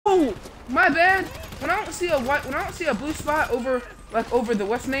Oh, my bad. When I don't see a blue spot over over the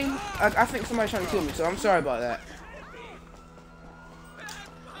what's name, I think somebody's trying to kill me. So I'm sorry about that.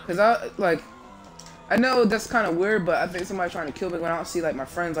 Cause I know that's kind of weird, but I think somebody's trying to kill me when I don't see like my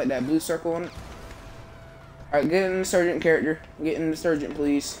friends like that blue circle on it. All right, get in the sergeant character. Get in the sergeant,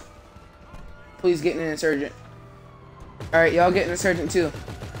 please. Please get in the sergeant. All right, y'all get in the sergeant too.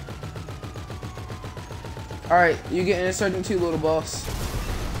 All right, you get in the sergeant too, little boss.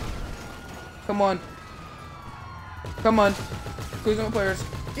 Come on. Come on. Cruising with players.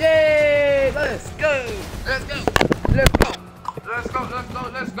 Yay! Let's go! Let's go! Let's go! Let's go! Let's go!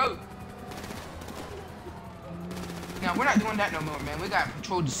 Let's go! Now, we're not doing that no more, man. We gotta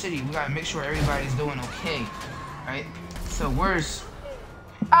patrol the city. We gotta make sure everybody's doing okay. Right? So, where's...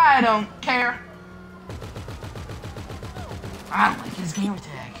 I don't care. I don't like his gamer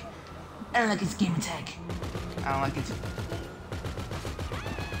tag. I don't like his gamer tag. I don't like it.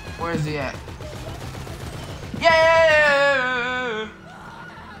 Where is he at? Yeah!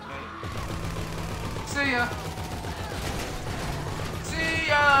 Okay. See ya. See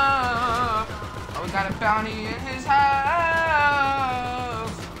ya. Oh, we got a bounty in his house.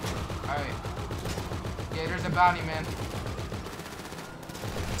 Alright. Yeah, there's a bounty, man.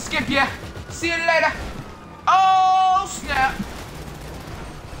 Skip ya. See you later. Oh, snap.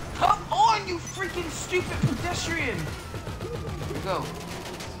 Come on, you freaking stupid pedestrian. Here we go.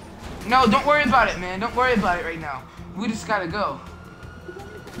 No, don't worry about it, man. Don't worry about it right now. We just gotta go.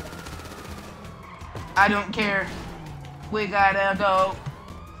 I don't care. We gotta go.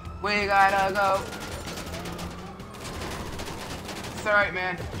 We gotta go. It's alright,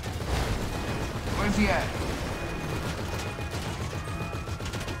 man. Where's he at?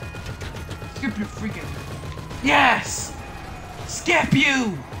 Skip your freaking... Yes! Skip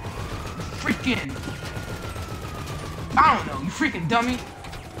you! Freaking... I don't know, you freaking dummy.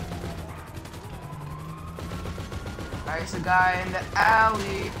 There's a guy in the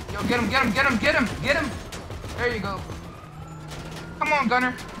alley. Yo, get him, get him, get him, get him, get him. There you go. Come on,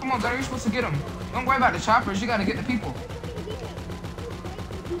 Gunner. Come on, Gunner. You're supposed to get him. Don't worry about the choppers. You gotta get the people.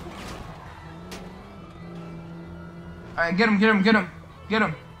 Alright, get him, get him, get him. Get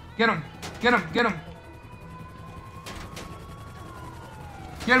him, get him, get him, get him.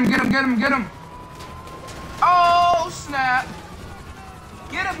 Get him, get him, get him, get him. Oh, snap.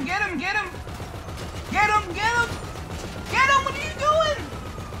 Get him, get him, get him. Get him, get him. Get him, what are you doing?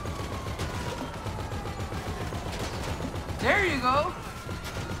 There you go.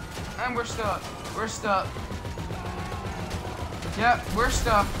 And we're stuck. We're stuck. Yep, we're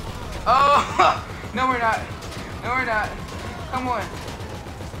stuck. Oh, no we're not. No we're not. Come on.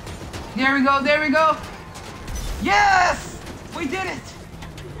 There we go, there we go. Yes! We did it!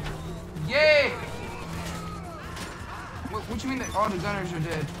 Yay! What you mean that all the gunners are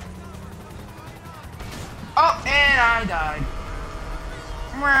dead? Oh, and I died.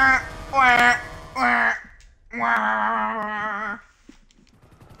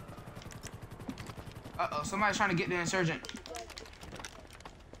 Uh-oh, somebody's trying to get the insurgent.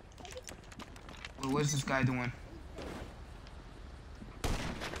 Well, what's this guy doing?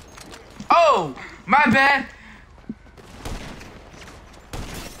 Oh, my bad.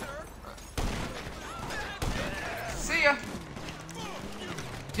 See ya.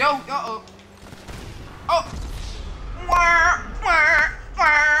 Yo, uh-oh. Oh!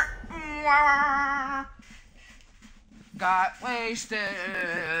 Got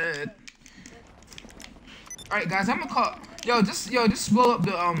wasted. Alright guys, I'm gonna call just blow up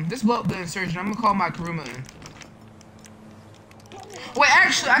the insurgent. I'm gonna call my Kuruma in. Wait,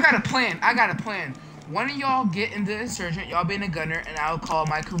 actually I got a plan. One of y'all get in the insurgent, y'all be in a gunner, and I'll call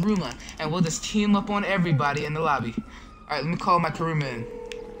my Kuruma and we'll just team up on everybody in the lobby. Alright, let me call my Kuruma in.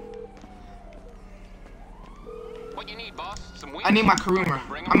 What you need, boss? Some I need my Kuruma.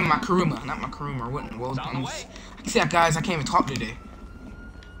 I mean my Kuruma, not my Kuruma. Well, see that, guys, I can't even talk today.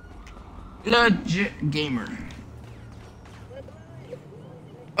 Legit gamer.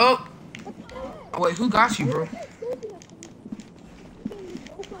 Oh. Oh wait, who got you, bro?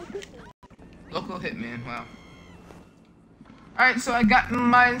 Local hitman. Wow. All right, so I got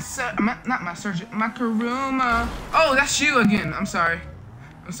my not my sergeant, my Kuruma. Oh, that's you again. I'm sorry.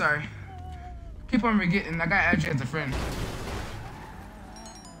 I'm sorry. Keep on forgetting. I got add you as a friend.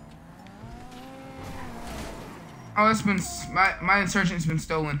 Oh, it's been my insurgent's been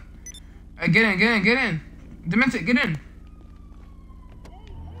stolen. Get in, get in, get in. Demented, get in.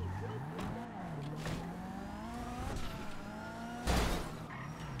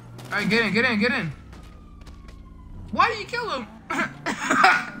 Alright, get in, get in, get in. Why did you kill him?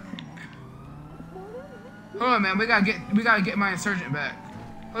 Hold on, man. We gotta get my insurgent back.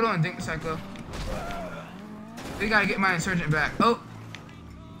 Hold on, Dink Psycho. We gotta get my insurgent back. Oh!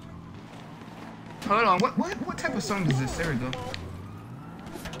 Hold on, what type of song is this? There we go.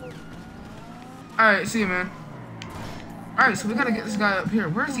 Alright, see you, man. Alright, so we gotta get this guy up here.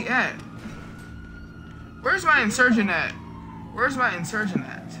 Where's he at? Where's my insurgent at? Where's my insurgent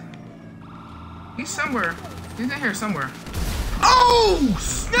at? He's somewhere. He's in here somewhere. Oh,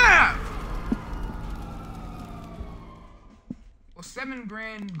 snap! Well, 7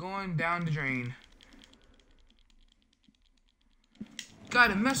 grand going down the drain. Got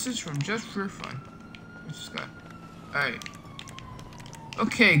a message from Just for Fun. What's this guy? Alright.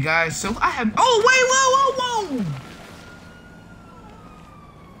 Okay, guys, so I have. Oh, wait, whoa!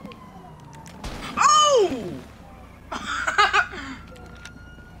 Oh!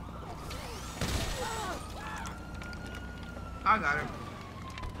 I got her.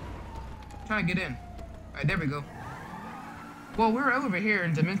 Trying to get in. Alright, there we go. Well, we're over here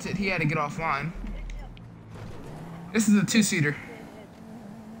and Demented, he had to get offline. This is a 2-seater.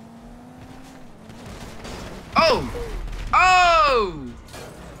 Oh! Oh!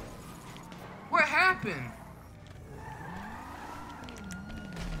 What happened?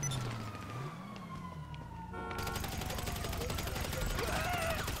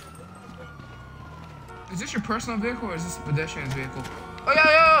 Is this your personal vehicle or is this a pedestrian's vehicle? Oh,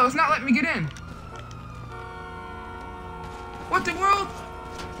 yo, it's not letting me get in. What the world?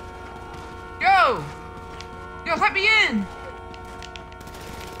 Yo, let me in.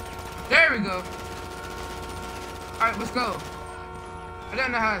 There we go. All right, let's go. I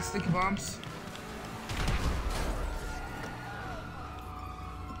don't know how to sticky bombs.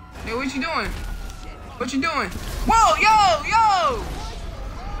 Yo, what you doing? What you doing? Whoa, yo!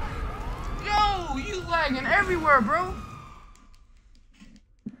 Yo, you lagging everywhere, bro.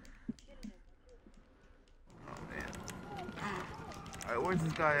 Oh, man. Alright, where's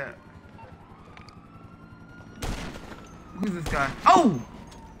this guy at? Who's this guy? Oh!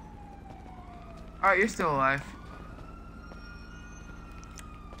 Alright, you're still alive.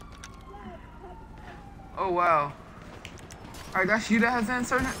 Oh, wow. Alright, that's you that has an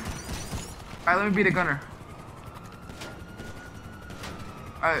insurgent? Alright, let me be the gunner.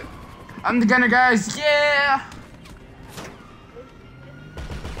 Alright. I'm the gunner, guys. Yeah!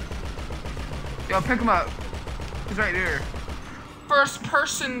 Yo, pick him up. He's right there. First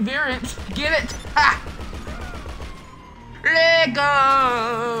person variant. Get it? Ha! Let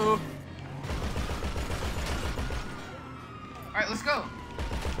go! Alright, let's go.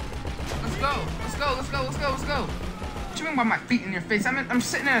 Let's go. What you mean by my feet in your face? I'm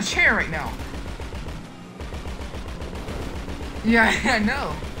sitting in a chair right now. Yeah, I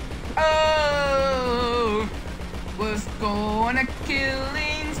know. Oh, was going a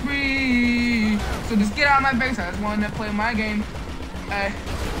killing spree. So just get out of my face. I just wanted to play my game. Hey,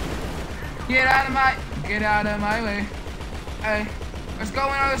 get out of my way. Hey, let's go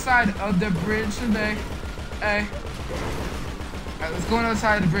on the other side of the bridge today. Hey, alright, let's go on the other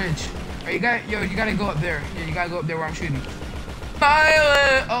side of the bridge. Alright, you gotta go up there. Yeah, you gotta go up there where I'm shooting.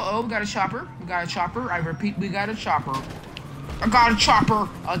 Pilot. We got a chopper. I repeat, we got a chopper. I got a chopper.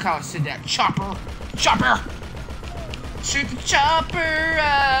 I like how I said that. Chopper. Shoot the chopper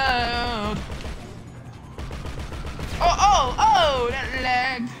out. Oh, that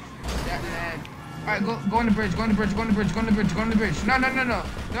lagged. Alright, go on the bridge. No.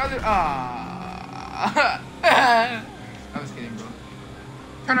 I was kidding, bro.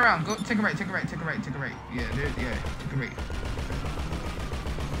 Turn around. Go. Take a right. Yeah, take a right.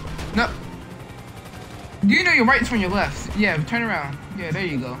 No. Do you know your right's from your left? Yeah, turn around. Yeah, there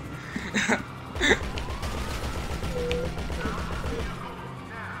you go.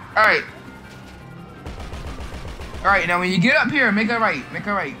 Alright, now when you get up here, make a right.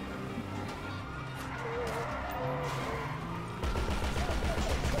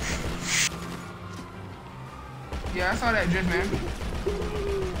 Yeah, I saw that drift, man.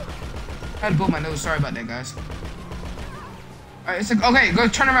 I had to blow my nose. Sorry about that, guys. Alright, it's like, okay, go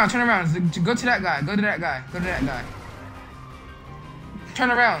turn around. Go to that guy.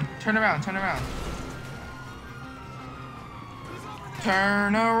 Turn around. Turn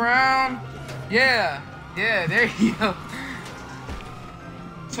around. Yeah, there you go.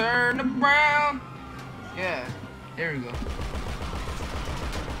 Turn around. Yeah, there we go.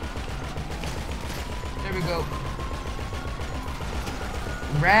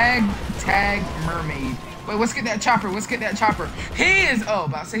 Ragtag mermaid. Wait, let's get that chopper. He is,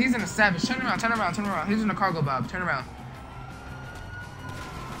 about to say he's in a savage. Turn around. He's in a cargo bob. Turn around.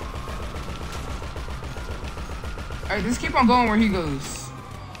 Alright, just keep on going where he goes.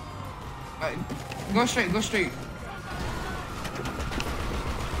 Alright, go straight.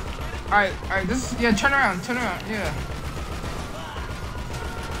 Alright, this is, yeah, turn around, yeah.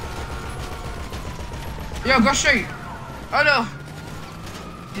 Yo, go straight. Oh no.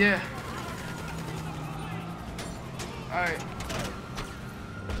 Yeah. Alright.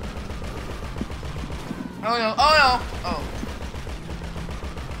 Oh no, oh no. Oh.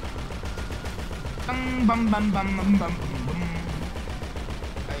 Bum bum bum bum bum bum bum.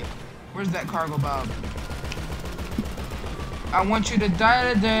 Alright. Where's that cargo bob? I want you to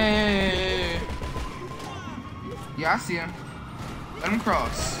die today. Yeah, I see him. Let him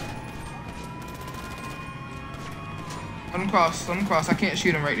cross. Let him cross. Let him cross. I can't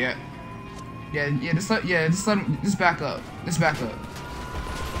shoot him right yet. Yeah. Just let him. Just back up. Just back up.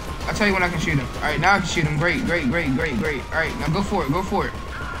 I'll tell you when I can shoot him. All right, now I can shoot him. Great. All right, now go for it. Go for it.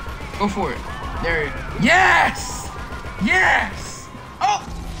 There. Yes. Yes. Oh.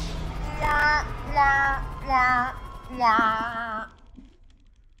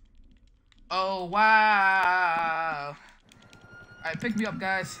 Oh wow. Alright, pick me up,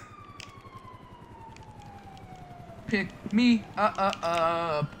 guys. Pick me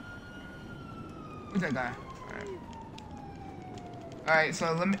up. Who's that guy? Alright, so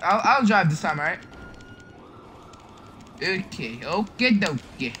I'll drive this time, alright? Okay.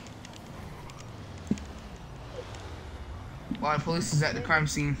 While the police is at the crime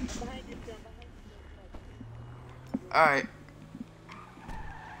scene. Alright.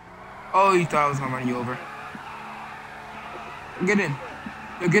 Oh, you thought I was gonna run you over. Get in.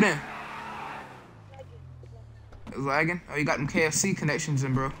 Yo, get in. It's lagging? Oh, you got them KFC connections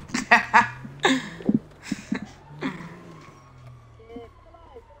in, bro.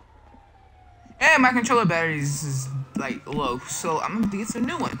 And my controller batteries is, like, low, so I'm gonna get some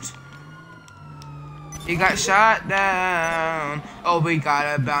new ones. He got shot down. Oh, we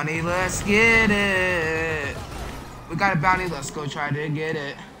got a bounty, let's get it. We got a bounty, let's go try to get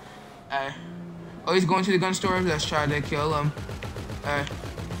it. Oh, he's going to the gun store. Let's try to kill him.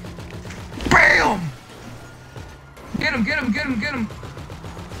 BAM! Get him!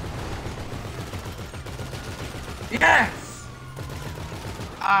 Yes!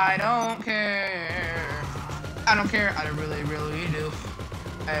 I don't care. I really do.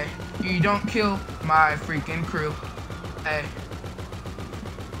 Hey, you don't kill my freaking crew. Hey.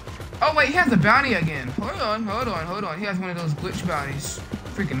 Oh wait, he has a bounty again. Hold on. He has one of those glitch bounties.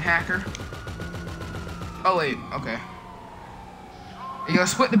 Freaking hacker. Oh wait, okay. Yo,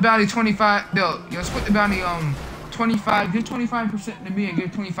 split the bounty 25. Yo, split the bounty 25. Give 25% to me and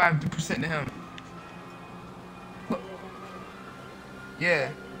give 25% to him.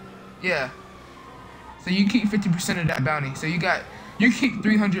 Yeah. So you keep 50% of that bounty. So you keep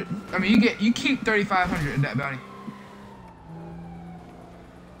 300. I mean, you keep 3,500 of that bounty.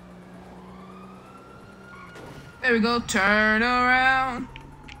 There we go. Turn around.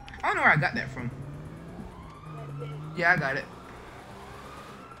 I don't know where I got that from. Yeah, I got it.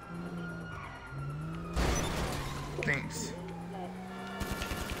 Thanks.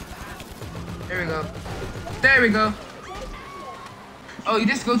 There we go. Oh, you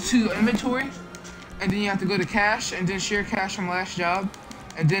just go to inventory, and then you have to go to cash, and then share cash from last job,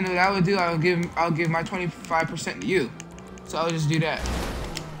 and then what I would do, I'll give my 25% to you. So I would just do that.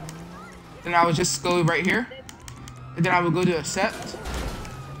 Then I would just go right here, and then I would go to accept,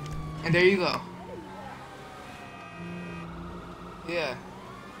 and there you go. Yeah.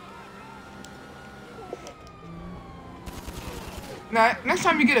 Now, next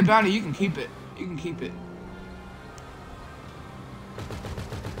time you get a bounty, you can keep it.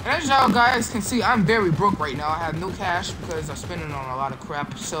 And as y'all guys can see, I'm very broke right now. I have no cash because I'm spending on a lot of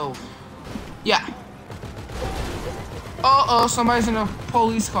crap. So, yeah. Uh-oh, somebody's in a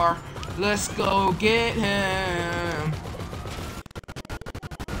police car. Let's go get him.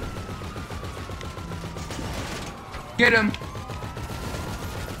 Get him.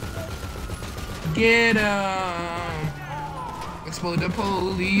 Explode the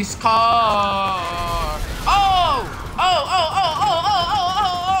police car. Oh!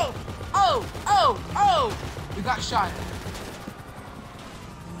 We got shot.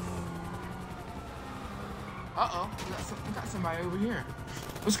 Uh-oh. We got somebody over here.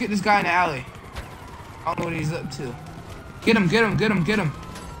 Let's get this guy in the alley. I don't know what he's up to. Get him.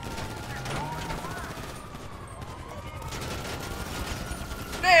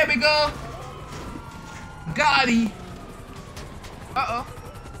 There we go. Got him. Uh-oh.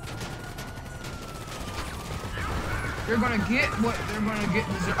 They're gonna get what they're gonna get.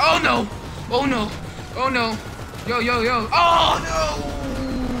 Oh no! Yo! Oh no!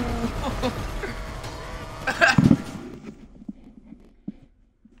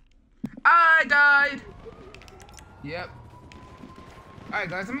 I died. Yep. Alright,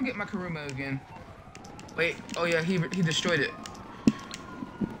 guys, I'm gonna get my Kuruma again. Wait, oh yeah, he destroyed it.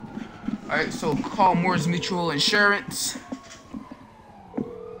 Alright, so call Moore's Mutual Insurance.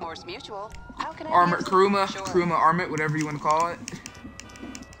 Moore's Mutual. How can I Armored Kuruma, Sure. Kuruma Armored, whatever you want to call it.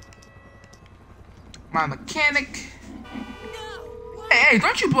 My mechanic. Hey,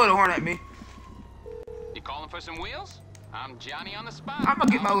 don't you blow the horn at me. You calling for some wheels? I'm Johnny on the spot. I'm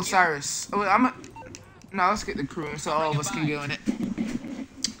gonna get my I'll Osiris. Oh, no, let's get the Kuruma so all of us can go in it.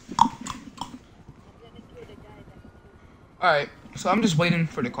 Alright, so I'm just waiting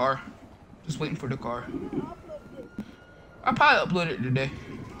for the car. Just waiting for the car. I'll probably upload it today.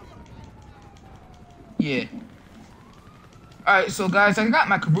 Yeah. Alright, so guys, I got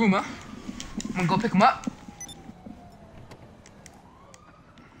my Kuruma. I'm gonna go pick him up.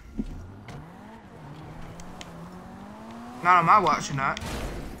 Not on my watch or not.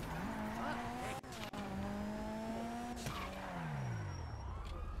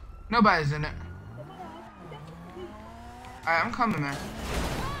 Nobody's in it. Alright, I'm coming, man.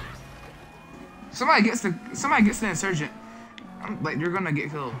 Somebody gets the insurgent. I'm like, you're gonna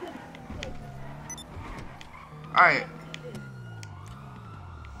get killed. Alright.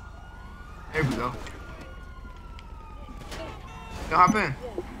 There we go. Yo, hop in.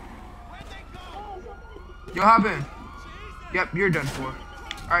 Yo, hop in. Yep, you're done for.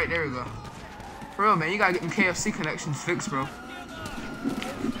 Alright, there we go. For real, man, you gotta get them KFC connections fixed, bro.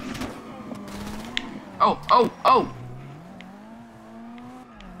 Oh!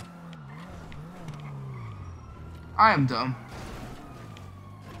 I am dumb.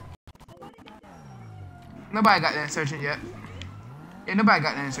 Nobody got the insurgent yet. Yeah, nobody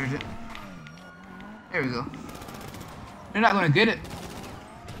got the insurgent. There we go. They're not gonna get it.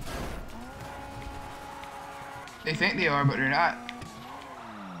 They think they are, but they're not.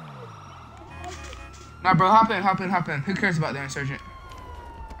 Nah, bro, hop in. Who cares about the insurgent?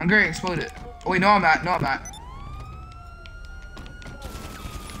 I'm gonna explode it. Oh, wait, no, I'm not.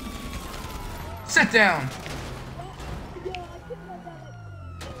 Sit down.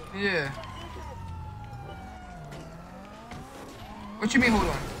 Yeah. What you mean, hold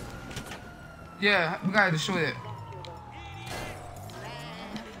on? Yeah, we gotta destroy it.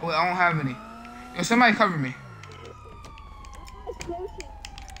 Oh, wait, I don't have any. Yo, somebody cover me.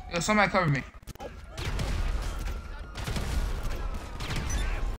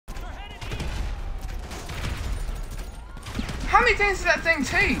 How many things does that thing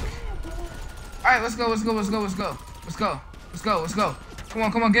take? Alright, let's go.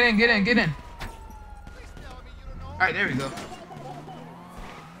 Come on, get in. Alright, there we go.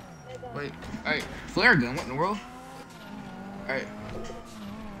 Wait, alright, flare gun, what in the world? Alright.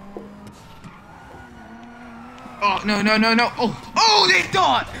 Oh, no. They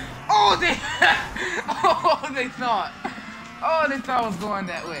thought! They thought I was going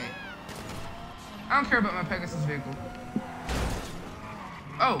that way. I don't care about my Pegasus vehicle.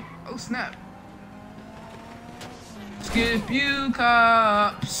 Oh snap. Skip you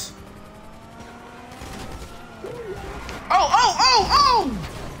cops. Oh!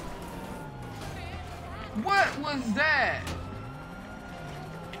 What was that?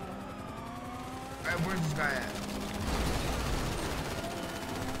 Alright, where's this guy at?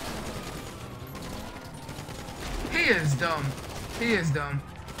 He is dumb.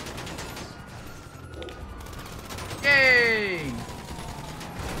 Yay!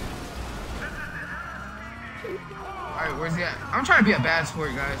 Alright, where's he at? I'm trying to be a bad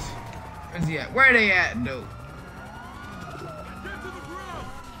sport, guys. Where's he at? Where are they at, though?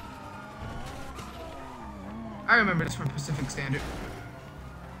 I remember this from Pacific Standard.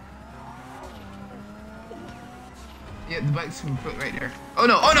 Yeah, the bike's we put right there. Oh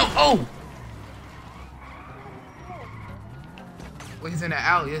no! Wait, he's in that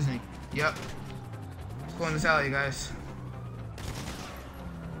alley, isn't he? Yep. Let's go in this alley, guys.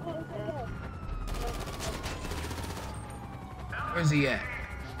 Where's he at?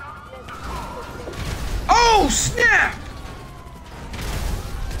 Oh, snap!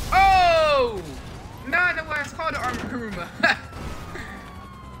 Oh! Nah, no, it's called the Armored Kuruma.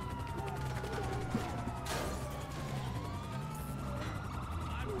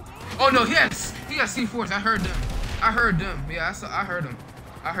 Oh no, he got C4s. I heard them. Yeah, I heard them.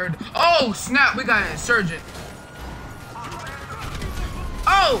 Oh snap! We got an insurgent.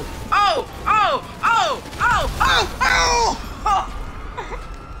 Oh!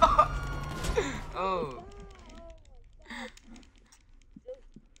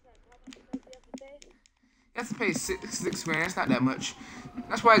 You have to pay six grand. That's not that much.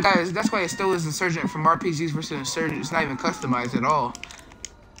 That's why, guys. That's why it still is insurgent from RPGs versus insurgent. It's not even customized at all.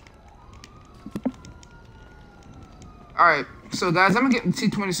 Alright, So guys, I'm gonna get the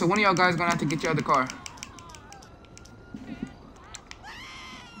T20. So one of y'all guys gonna have to get your other car.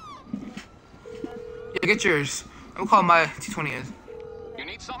 Yeah, get yours. I'm gonna call my T20 in. You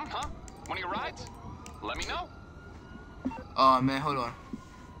need something, huh? One of your rides? Let me know. Oh man, hold on.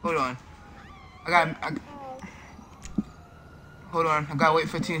 Hold on. Hold on. I gotta wait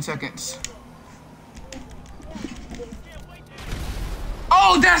 15 seconds.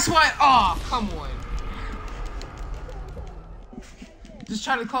 Oh, that's why. Oh, come on. Just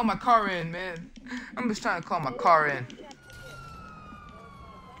trying to call my car in, man. I'm just trying to call my car in.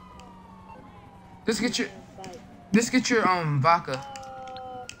 Just get your vodka.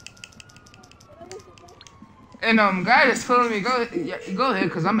 And guy that's following me, go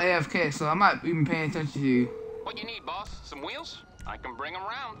ahead, cause I'm AFK, so I'm not even paying attention to you. What you need, boss? Some wheels? I can bring them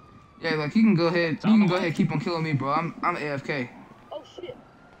around. Yeah, like you can go ahead. You can go ahead, keep on killing me, bro. I'm AFK. Oh shit.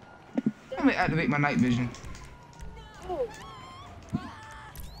 Let me activate my night vision.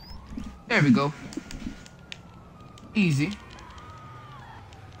 There we go. Easy.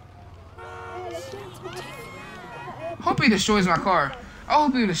 Hope he destroys my car. I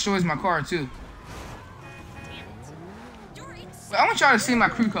hope he destroys my car too. But I want y'all to see my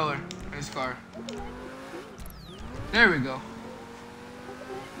crew color in this car. There we go.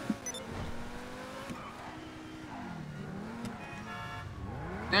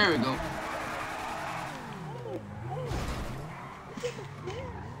 There we go.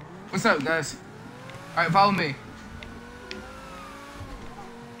 What's up, guys? Alright, follow me.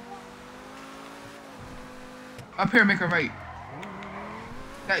 Up here, make a right.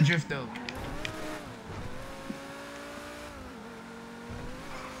 That drift, though.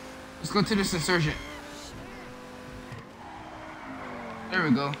 Let's go to this insurgent. There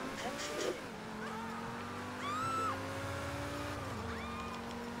we go. I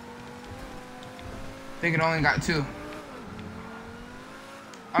think it only got 2.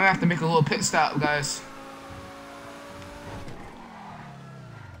 I'm gonna have to make a little pit stop, guys.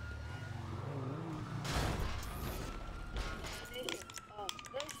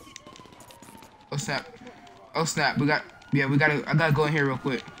 Oh snap. Oh snap. I gotta go in here real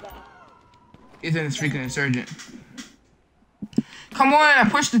quick. He's in this freaking insurgent. Come on, I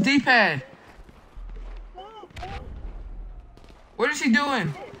pushed the D-pad. What is he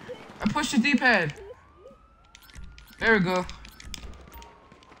doing? I pushed the D-pad. There we go.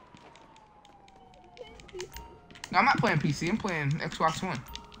 No, I'm not playing PC. I'm playing Xbox One.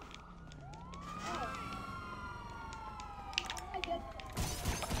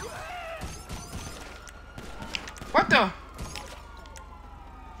 What the?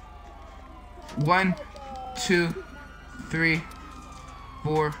 1, 2, 3,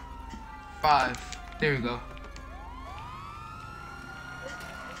 4, 5. There we go.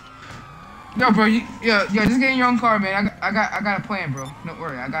 No, bro. Yo, just get in your own car, man. I got a plan, bro. Don't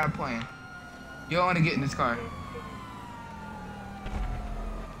worry. I got a plan. You don't want to get in this car.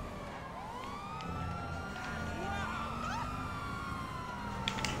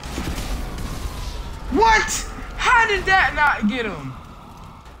 What? How did that not get him?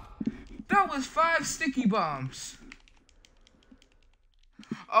 That was 5 sticky bombs.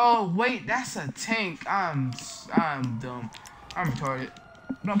 Oh wait, that's a tank. I'm dumb. I'm retarded.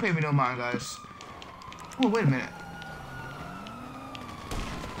 Don't pay me no mind, guys. Oh, wait a minute.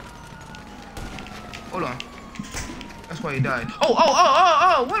 Hold on. That's why he died. Oh!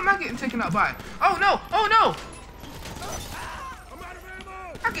 What am I getting taken out by? Oh no! Oh no!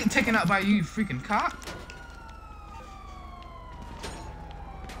 I'm getting taken out by you freaking cop.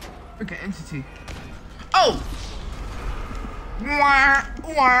 Freaking entity. Oh! Yeah,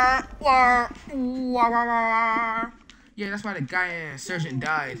 that's why the guy in Insurgent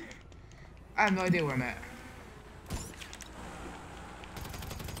died. I have no idea where I'm at.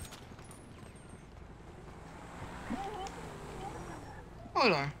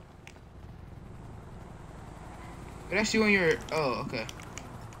 Hold on. That's you on your... Oh, okay.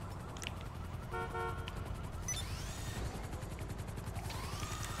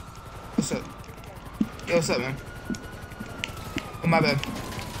 What's up? Yo, what's up, man? Oh, my bad.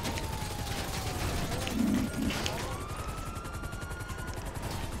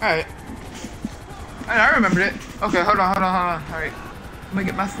 Alright. I remembered it. Okay, hold on. Alright. I'm gonna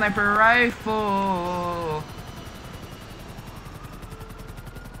get my sniper rifle.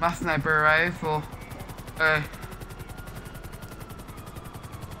 My sniper rifle. Hey.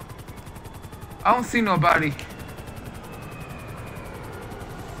 I don't see nobody.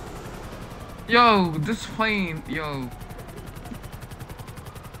 Yo, this plane, yo.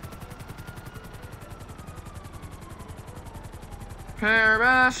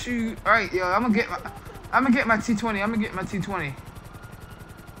 Parachute. Alright, yo, I'm gonna get my... I'm gonna get my T20. I'm gonna get my T20.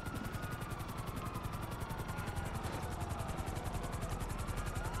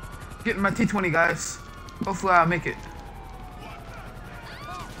 Getting my T20, guys. Hopefully I'll make it.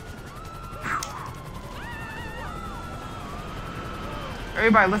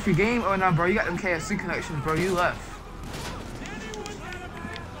 Everybody left your game? Oh no, bro. You got them KFC connections, bro. You left.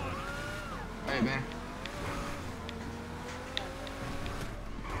 Alright, man.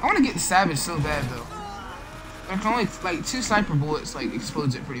 I want to get the Savage so bad, though. There's only, like, 2 sniper bullets, like,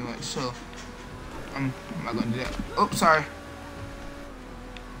 explodes it pretty much, so... I'm not gonna do that. Oh, sorry.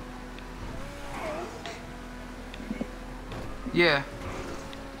 Yeah.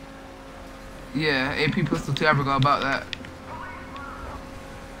 Yeah, AP pistol too. I forgot about that.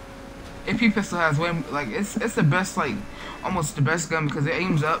 AP pistol has way, like, it's the best, like, almost the best gun because it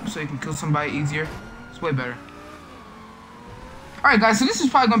aims up so you can kill somebody easier. It's way better. Alright guys, so this is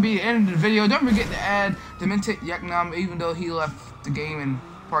probably going to be the end of the video. Don't forget to add Demented Yaknam, even though he left the game and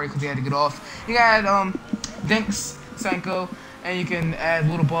probably because he had to get off. You can add Dinks Sanko, and you can add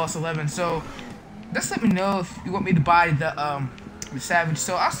Little Boss 11. So just let me know if you want me to buy the Savage.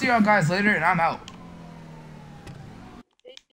 So I'll see y'all guys later, and I'm out.